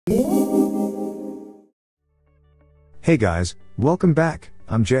Hey guys, welcome back,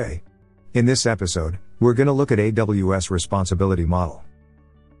 I'm Jay. In this episode, we're gonna look at AWS responsibility model.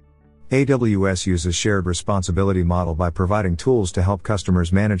 AWS uses shared responsibility model by providing tools to help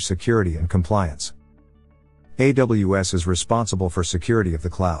customers manage security and compliance. AWS is responsible for security of the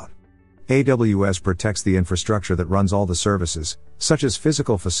cloud. AWS protects the infrastructure that runs all the services, such as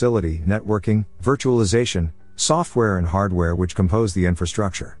physical facility, networking, virtualization, software and hardware which compose the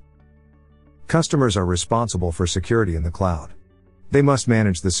infrastructure. Customers are responsible for security in the cloud. They must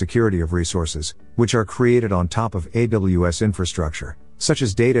manage the security of resources, which are created on top of AWS infrastructure, such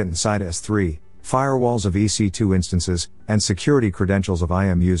as data inside S3, firewalls of EC2 instances, and security credentials of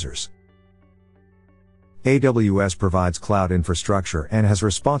IAM users. AWS provides cloud infrastructure and has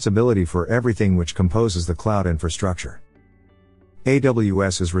responsibility for everything which composes the cloud infrastructure.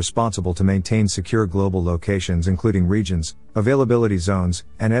 AWS is responsible to maintain secure global locations including regions, availability zones,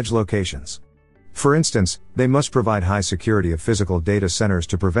 and edge locations. For instance, they must provide high security of physical data centers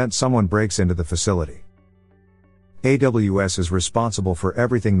to prevent someone breaks into the facility. AWS is responsible for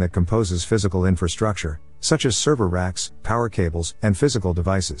everything that composes physical infrastructure, such as server racks, power cables, and physical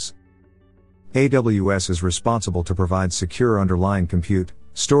devices. AWS is responsible to provide secure underlying compute,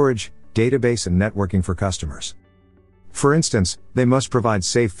 storage, database and networking for customers. For instance, they must provide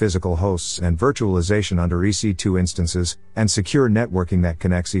safe physical hosts and virtualization under EC2 instances, and secure networking that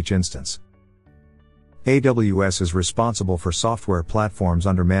connects each instance. AWS is responsible for software platforms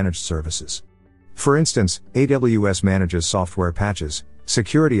under managed services. For instance, AWS manages software patches,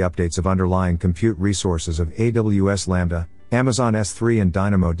 security updates of underlying compute resources of AWS Lambda, Amazon S3 and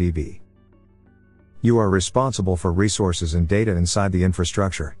DynamoDB. You are responsible for resources and data inside the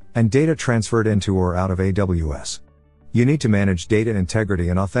infrastructure, and data transferred into or out of AWS. You need to manage data integrity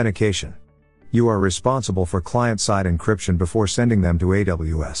and authentication. You are responsible for client-side encryption before sending them to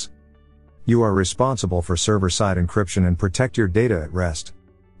AWS. You are responsible for server-side encryption and protect your data at rest.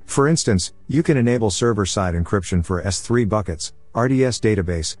 For instance, you can enable server-side encryption for S3 buckets, RDS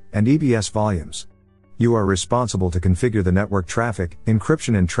database, and EBS volumes. You are responsible to configure the network traffic,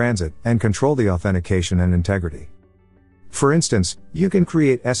 encryption in transit, and control the authentication and integrity. For instance, you can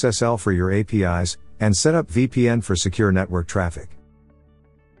create SSL for your APIs, and set up VPN for secure network traffic.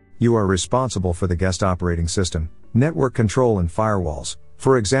 You are responsible for the guest operating system, network control and firewalls.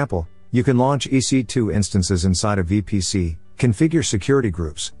 For example, you can launch EC2 instances inside a VPC, configure security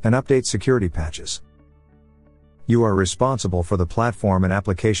groups, and update security patches. You are responsible for the platform and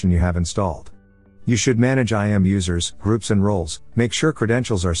application you have installed. You should manage IAM users, groups and roles, make sure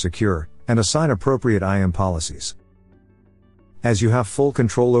credentials are secure, and assign appropriate IAM policies. As you have full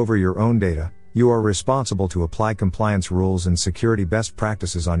control over your own data, you are responsible to apply compliance rules and security best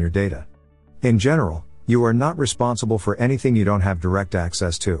practices on your data. In general, you are not responsible for anything you don't have direct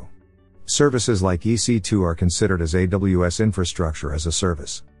access to. Services like EC2 are considered as AWS infrastructure as a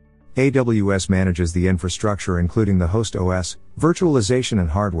service. AWS manages the infrastructure including the host OS, virtualization and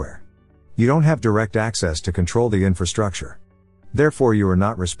hardware. You don't have direct access to control the infrastructure. Therefore you are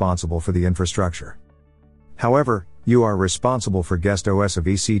not responsible for the infrastructure. However, you are responsible for guest OS of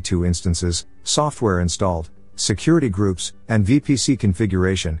EC2 instances, software installed, security groups, and VPC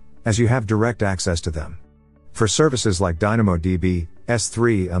configuration, as you have direct access to them. For services like DynamoDB,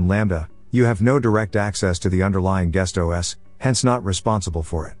 S3 and Lambda, you have no direct access to the underlying guest OS, hence not responsible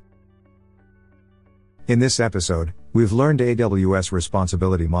for it. In this episode, we've learned AWS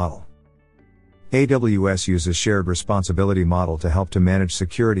responsibility model. AWS uses shared responsibility model to help to manage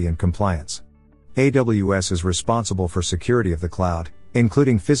security and compliance. AWS is responsible for security of the cloud,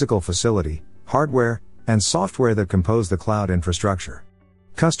 including physical facility, hardware, and software that compose the cloud infrastructure.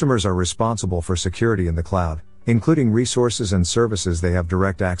 Customers are responsible for security in the cloud, including resources and services they have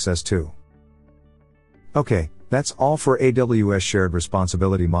direct access to. Okay, that's all for AWS shared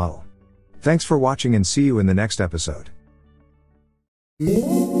responsibility model. Thanks for watching and see you in the next episode.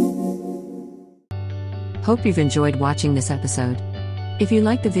 Hope you've enjoyed watching this episode. If you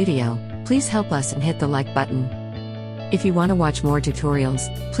liked the video, please help us and hit the like button. If you want to watch more tutorials,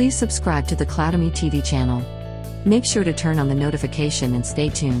 please subscribe to the Cloudemy TV channel. Make sure to turn on the notification and stay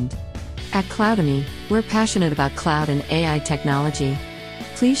tuned. At Cloudemy, we're passionate about cloud and AI technology.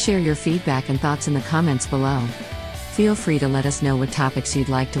 Please share your feedback and thoughts in the comments below. Feel free to let us know what topics you'd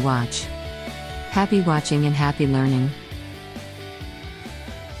like to watch. Happy watching and happy learning.